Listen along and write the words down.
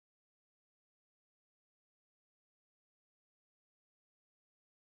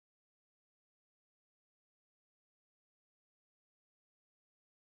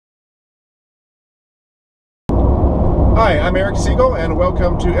Hi, I'm Eric Siegel, and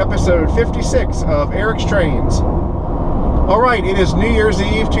welcome to episode 56 of Eric's Trains. Alright, it is New Year's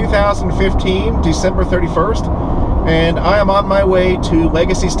Eve 2015, December 31st, and I am on my way to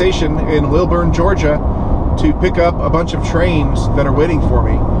Legacy Station in Lilburn, Georgia to pick up a bunch of trains that are waiting for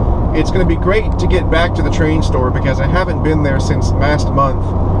me. It's going to be great to get back to the train store because I haven't been there since last month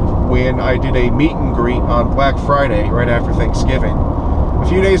when I did a meet and greet on Black Friday right after Thanksgiving. A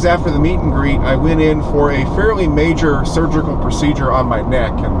few days after the meet and greet, I went in for a fairly major surgical procedure on my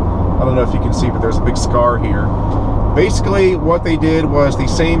neck, and I don't know if you can see, but there's a big scar here. Basically, what they did was the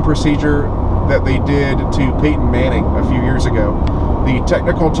same procedure that they did to Peyton Manning a few years ago. The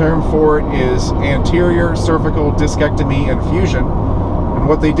technical term for it is anterior cervical discectomy and fusion, and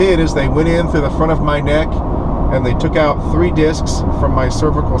what they did is they went in through the front of my neck and they took out 3 discs from my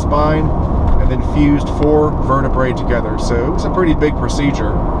cervical spine and then fused 4 vertebrae together. So it was a pretty big procedure.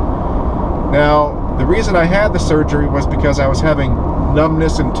 Now, the reason I had the surgery was because I was having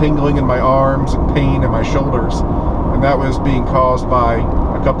numbness and tingling in my arms and pain in my shoulders, and that was being caused by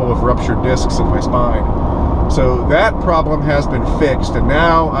a couple of ruptured discs in my spine. So that problem has been fixed, and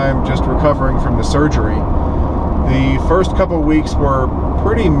now I'm just recovering from the surgery. The first couple of weeks were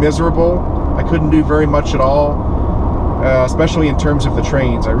pretty miserable. I couldn't do very much at all. Especially in terms of the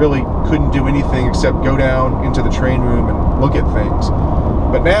trains. I really couldn't do anything except go down into the train room and look at things.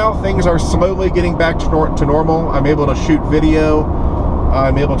 But now things are slowly getting back to normal. I'm able to shoot video.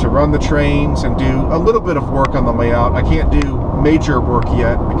 I'm able to run the trains and do a little bit of work on the layout. I can't do major work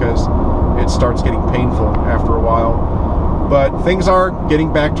yet because it starts getting painful after a while. But things are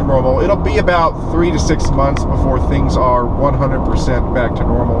getting back to normal. It'll be about 3 to 6 months before things are 100% back to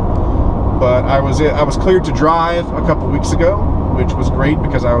normal. But I was cleared to drive a couple weeks ago, which was great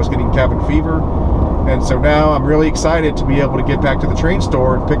because I was getting cabin fever. And so now I'm really excited to be able to get back to the train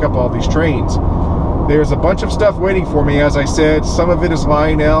store and pick up all these trains. There's a bunch of stuff waiting for me, as I said. Some of it is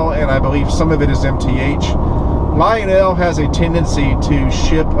Lionel, and I believe some of it is MTH. Lionel has a tendency to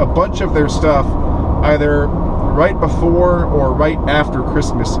ship a bunch of their stuff either right before or right after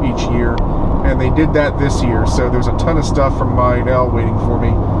Christmas each year. And they did that this year, so there's a ton of stuff from Lionel waiting for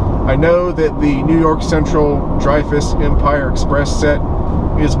me. I know that the New York Central Dreyfuss Empire Express set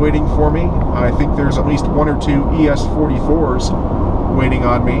is waiting for me. I think there's at least 1 or 2 ES44s waiting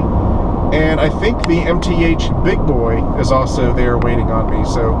on me. And I think the MTH Big Boy is also there waiting on me.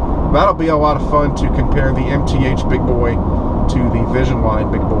 So that'll be a lot of fun to compare the MTH Big Boy to the Vision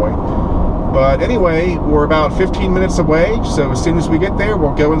Line Big Boy. But anyway, we're about 15 minutes away, so as soon as we get there,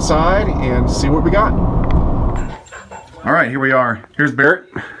 we'll go inside and see what we got. All right, here we are. Here's Barrett.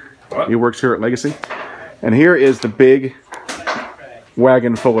 He works here at Legacy. And here is the big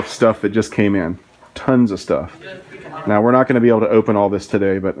wagon full of stuff that just came in. Tons of stuff. Now, we're not going to be able to open all this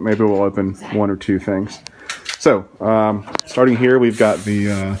today, but maybe we'll open 1 or 2 things. So, starting here, we've got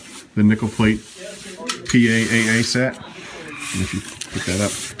the nickel plate PAAA set. And if you pick that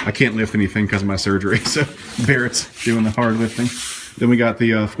up, I can't lift anything because of my surgery, so Barrett's doing the hard lifting. Then we got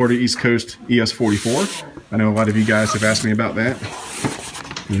the Florida East Coast ES44. I know a lot of you guys have asked me about that.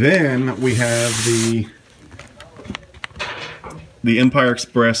 Then we have the Empire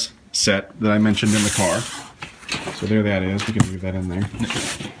Express set that I mentioned in the car. So there that is. We can move that in there.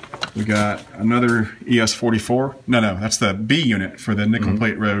 We got another ES44. No, that's the B unit for the Nickel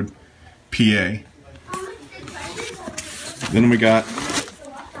Plate Road PA. Then we got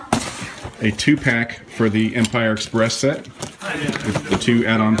a 2-pack for the Empire Express set, the 2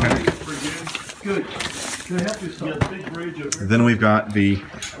 add-on pack. Then we've got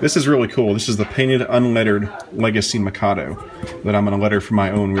this is really cool, this is the painted unlettered Legacy Mikado that I'm going to letter for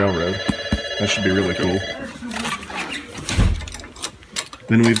my own railroad. That should be really cool.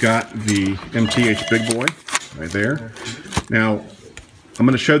 Then we've got the MTH Big Boy right there. Now, I'm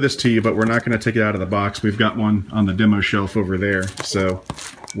going to show this to you, but we're not going to take it out of the box. We've got one on the demo shelf over there, so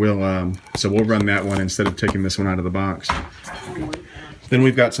we'll run that one instead of taking this one out of the box. Then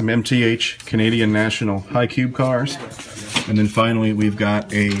we've got some MTH Canadian National High Cube cars, and then finally we've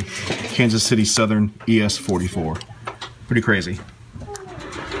got a Kansas City Southern ES44. Pretty crazy.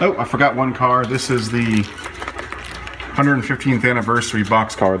 Oh, I forgot one car. This is the 115th anniversary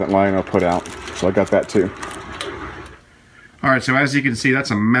box car that Lionel put out, so I got that too. Alright, so as you can see,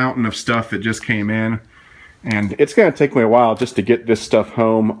 that's a mountain of stuff that just came in. And it's going to take me a while just to get this stuff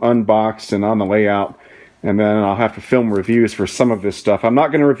home, unboxed and on the layout. And then I'll have to film reviews for some of this stuff. I'm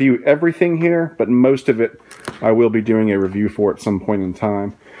not going to review everything here, but most of it I will be doing a review for at some point in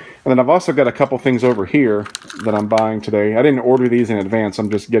time. And then I've also got a couple things over here that I'm buying today. I didn't order these in advance,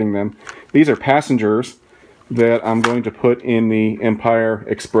 I'm just getting them. These are passengers that I'm going to put in the Empire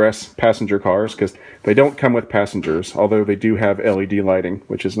Express passenger cars, because they don't come with passengers, although they do have LED lighting,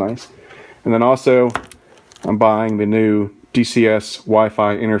 which is nice. And then also, I'm buying the new DCS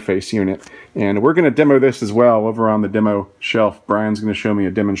Wi-Fi interface unit. And we're going to demo this as well over on the demo shelf. Brian's going to show me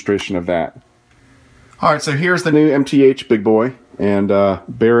a demonstration of that. All right, so here's the new MTH Big Boy, and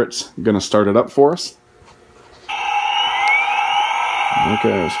Barrett's going to start it up for us. There it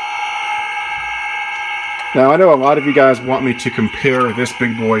goes. Now, I know a lot of you guys want me to compare this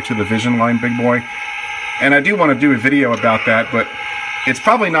Big Boy to the Vision Line Big Boy, and I do want to do a video about that, but it's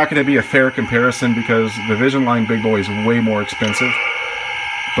probably not going to be a fair comparison because the Vision Line Big Boy is way more expensive,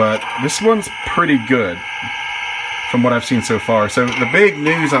 but this one's pretty good from what I've seen so far. So the big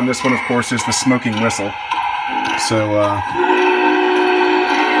news on this one, of course, is the smoking whistle. So,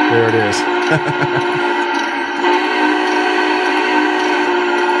 there it is.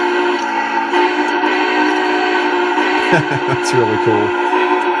 That's really cool.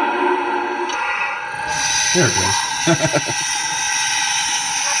 There it goes.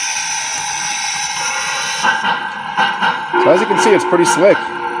 So as you can see, it's pretty slick.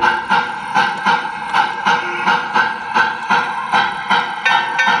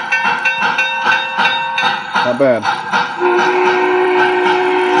 Not bad.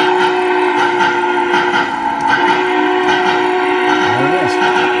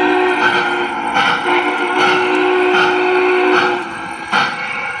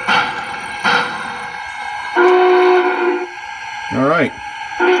 Alright.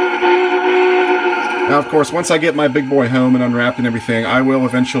 Now, of course, once I get my Big Boy home and unwrapped and everything, I will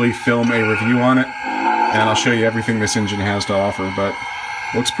eventually film a review on it, and I'll show you everything this engine has to offer, but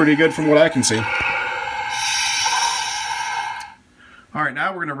looks pretty good from what I can see. Alright,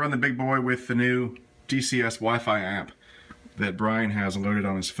 now we're going to run the Big Boy with the new DCS Wi-Fi app that Brian has loaded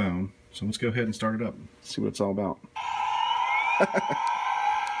on his phone. So let's go ahead and start it up, see what it's all about.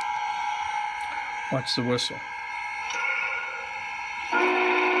 Watch the whistle.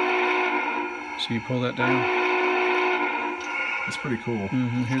 So you pull that down. That's pretty cool.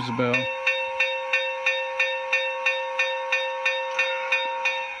 Here's the bell.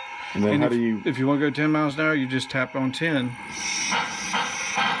 And then if you want to go 10 miles an hour, you just tap on 10.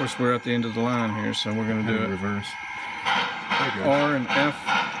 Of course, we're at the end of the line here, so we're going to do it. Reverse. R and F.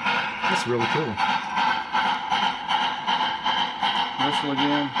 That's really cool. Whistle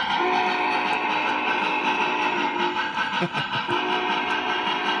again.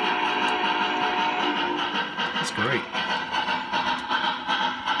 That's great.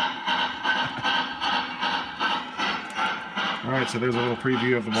 Alright, so there's a little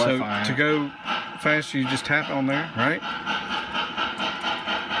preview of the Wi-Fi. So to go faster, you just tap on there, right?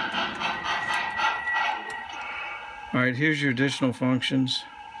 Alright, here's your additional functions.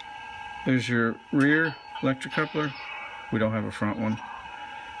 There's your rear electric coupler. We don't have a front one.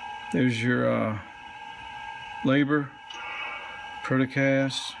 There's your labor,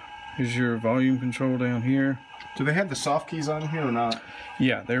 Protocast. Here's your volume control down here. Do they have the soft keys on here or not?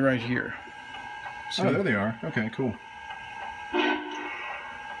 Yeah, they're right here. See? Oh, there they are. Okay, cool.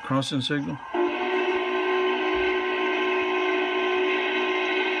 Crossing signal.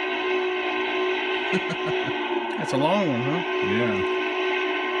 That's a long one, huh? Yeah.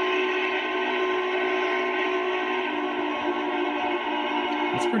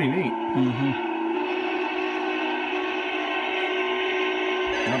 That's pretty neat.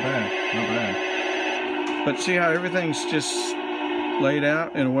 Not bad, not bad. But see how everything's just laid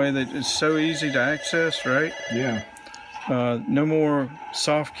out in a way that is so easy to access, right? Yeah. No more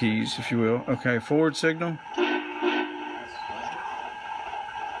soft keys, if you will. Okay, forward signal.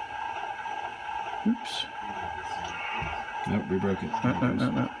 Oops. Nope, we broke it.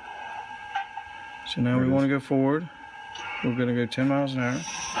 No. So now we want to go forward. We're going to go 10 miles an hour.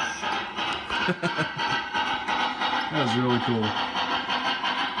 That was really cool.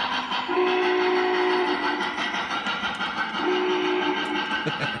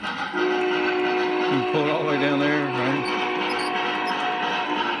 You pull it all the way down there, right?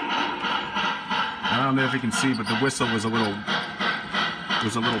 I don't know if you can see, but the whistle was a little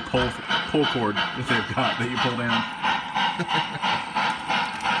pull cord that they've got that you pull down.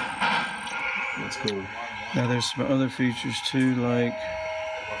 That's cool. Now there's some other features too, like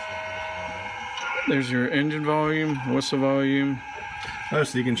there's your engine volume, whistle volume. Oh,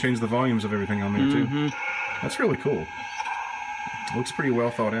 so you can change the volumes of everything on there too. That's really cool. Looks pretty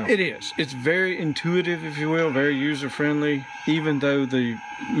well thought out. It is. It's very intuitive, if you will, very user-friendly. Even though the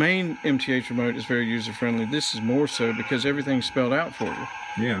main MTH remote is very user-friendly, this is more so because everything's spelled out for you.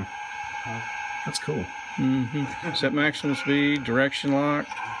 Yeah. That's cool. Set maximum speed, direction lock.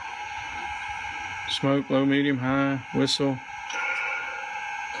 Smoke, low, medium, high, whistle.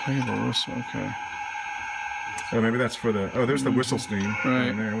 Playable whistle, okay. Oh, maybe that's for the... Oh, there's the whistle steam. Right.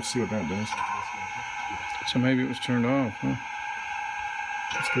 In there. Let's see what that does. So maybe it was turned off, huh?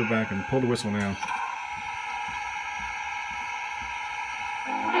 Let's go back and pull the whistle now.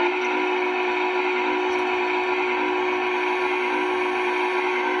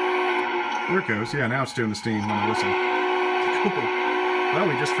 There it goes. Yeah, now it's doing the steam on the whistle. Cool. Well,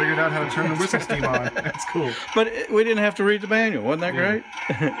 we just figured out how to turn the whistle steam on. That's cool. But we didn't have to read the manual. Wasn't that great?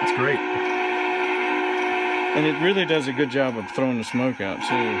 It's great. And it really does a good job of throwing the smoke out, too.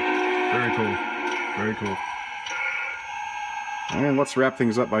 Very cool. Very cool. And let's wrap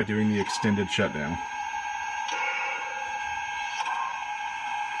things up by doing the extended shutdown.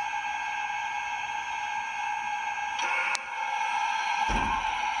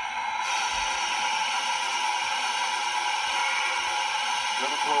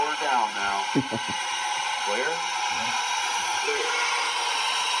 Gonna slow her down now. Clear? Clear.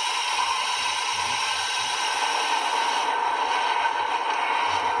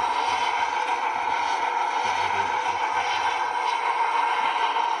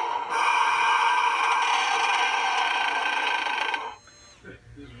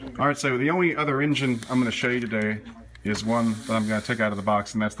 All right, so the only other engine I'm going to show you today is one that I'm going to take out of the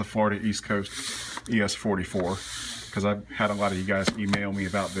box, and that's the Florida East Coast ES44, because I've had a lot of you guys email me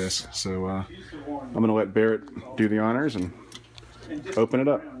about this. So I'm going to let Barrett do the honors and open it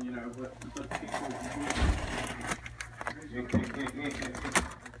up.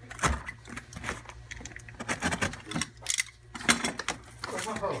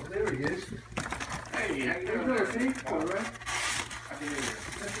 Oh, there he is. Hey, how you doing? All right.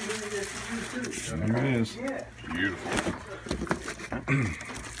 There it is. Beautiful. I'm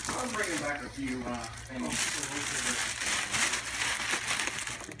bringing back a few things.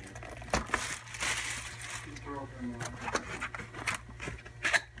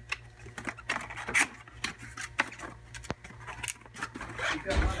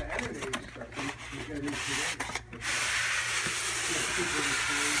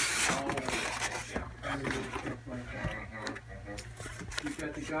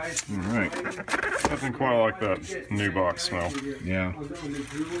 All right. Nothing quite like that new box smell. Yeah.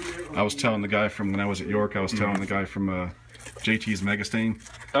 I was telling the guy from when I was at York, I was telling the guy from JT's Megastain.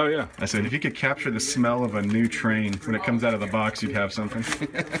 Oh yeah. I said, if you could capture the smell of a new train when it comes out of the box, you'd have something.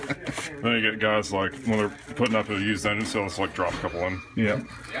 Then you get guys like when they're putting up a used engine, so it's like drop a couple in. Yeah.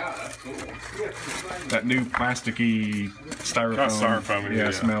 That new plasticky styrofoam. Kind of styrofoam, yeah,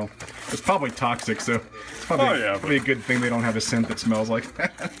 yeah. smell. It's probably toxic, so it's probably, Oh, yeah, probably a good thing they don't have a scent that smells like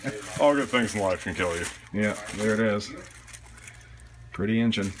that. All good things in life can kill you. Yeah, there it is. Pretty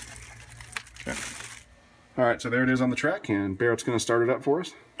engine. Okay. All right, so there it is on the track, and Barrett's going to start it up for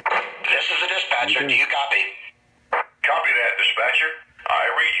us. This is the dispatcher. Do you copy? Copy that, dispatcher. I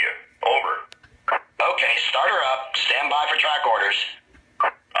read you. Over. Okay, start her up. Stand by for track orders.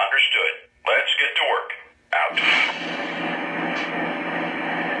 Understood. Let's get to work. Out.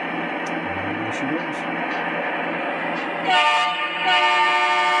 There she goes.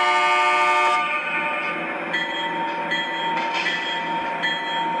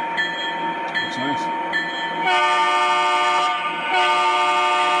 Looks nice.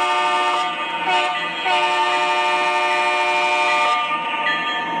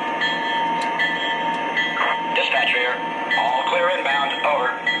 Dispatcher here. All clear inbound. Over.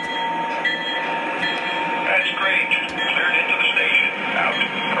 That's great. Cleared into the station. Out.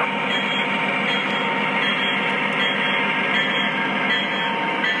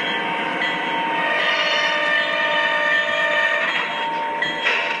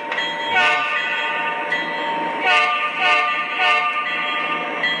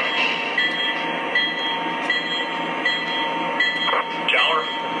 Tower,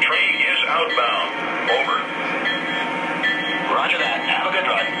 train is outbound. Over. Roger that. Have a good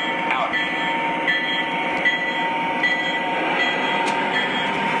run. Out.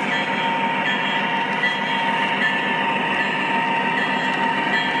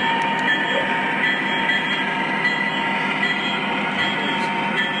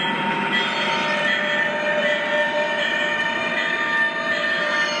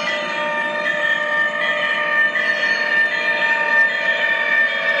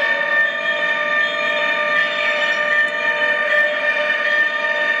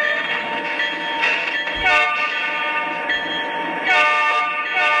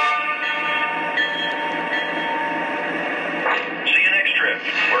 See you next trip.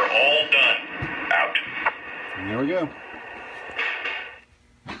 We're all done. Out. And there we go.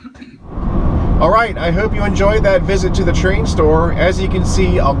 All right, I hope you enjoyed that visit to the train store. As you can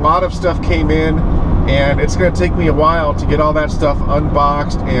see, a lot of stuff came in, and it's going to take me a while to get all that stuff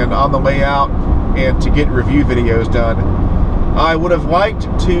unboxed and on the layout and to get review videos done. I would have liked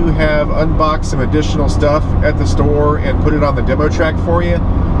to have unboxed some additional stuff at the store and put it on the demo track for you,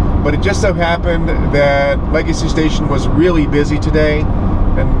 but it just so happened that Legacy Station was really busy today,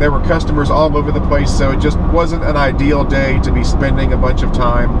 and there were customers all over the place, so it just wasn't an ideal day to be spending a bunch of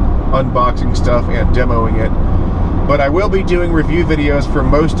time unboxing stuff and demoing it. But I will be doing review videos for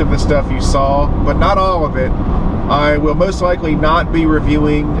most of the stuff you saw, but not all of it. I will most likely not be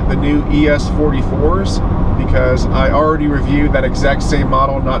reviewing the new ES44s because I already reviewed that exact same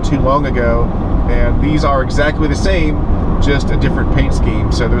model not too long ago, and these are exactly the same, just a different paint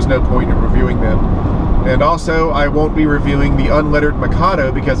scheme, so there's no point in reviewing them. And also, I won't be reviewing the unlettered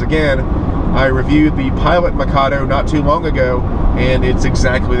Mikado because, again, I reviewed the Pilot Mikado not too long ago, and it's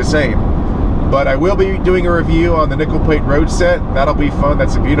exactly the same. But I will be doing a review on the Nickel Plate Road set. That'll be fun.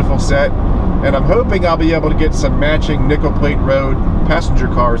 That's a beautiful set. And I'm hoping I'll be able to get some matching Nickel Plate Road passenger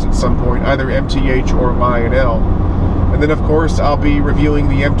cars at some point, either MTH or Lionel. And then, of course, I'll be reviewing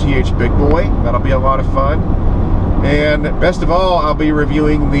the MTH Big Boy. That'll be a lot of fun. And best of all, I'll be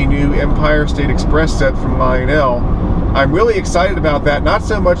reviewing the new Empire State Express set from Lionel. I'm really excited about that, not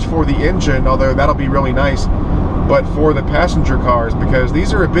so much for the engine, although that'll be really nice, but for the passenger cars, because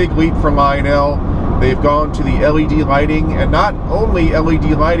these are a big leap for Lionel. They've gone to the LED lighting, and not only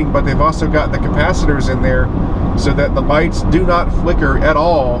LED lighting, but they've also got the capacitors in there so that the lights do not flicker at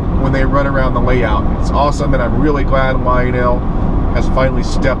all when they run around the layout. It's awesome, and I'm really glad Lionel has finally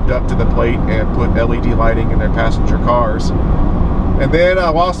stepped up to the plate and put LED lighting in their passenger cars. And then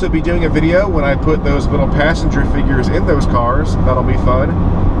I'll also be doing a video when I put those little passenger figures in those cars. That'll be fun.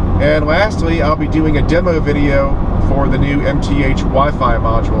 And lastly, I'll be doing a demo video for the new MTH Wi-Fi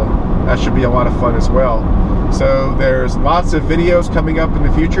module. That should be a lot of fun as well. So there's lots of videos coming up in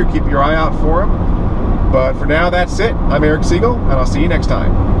the future. Keep your eye out for them. But for now, that's it. I'm Eric Siegel, and I'll see you next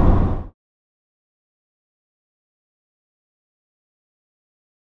time.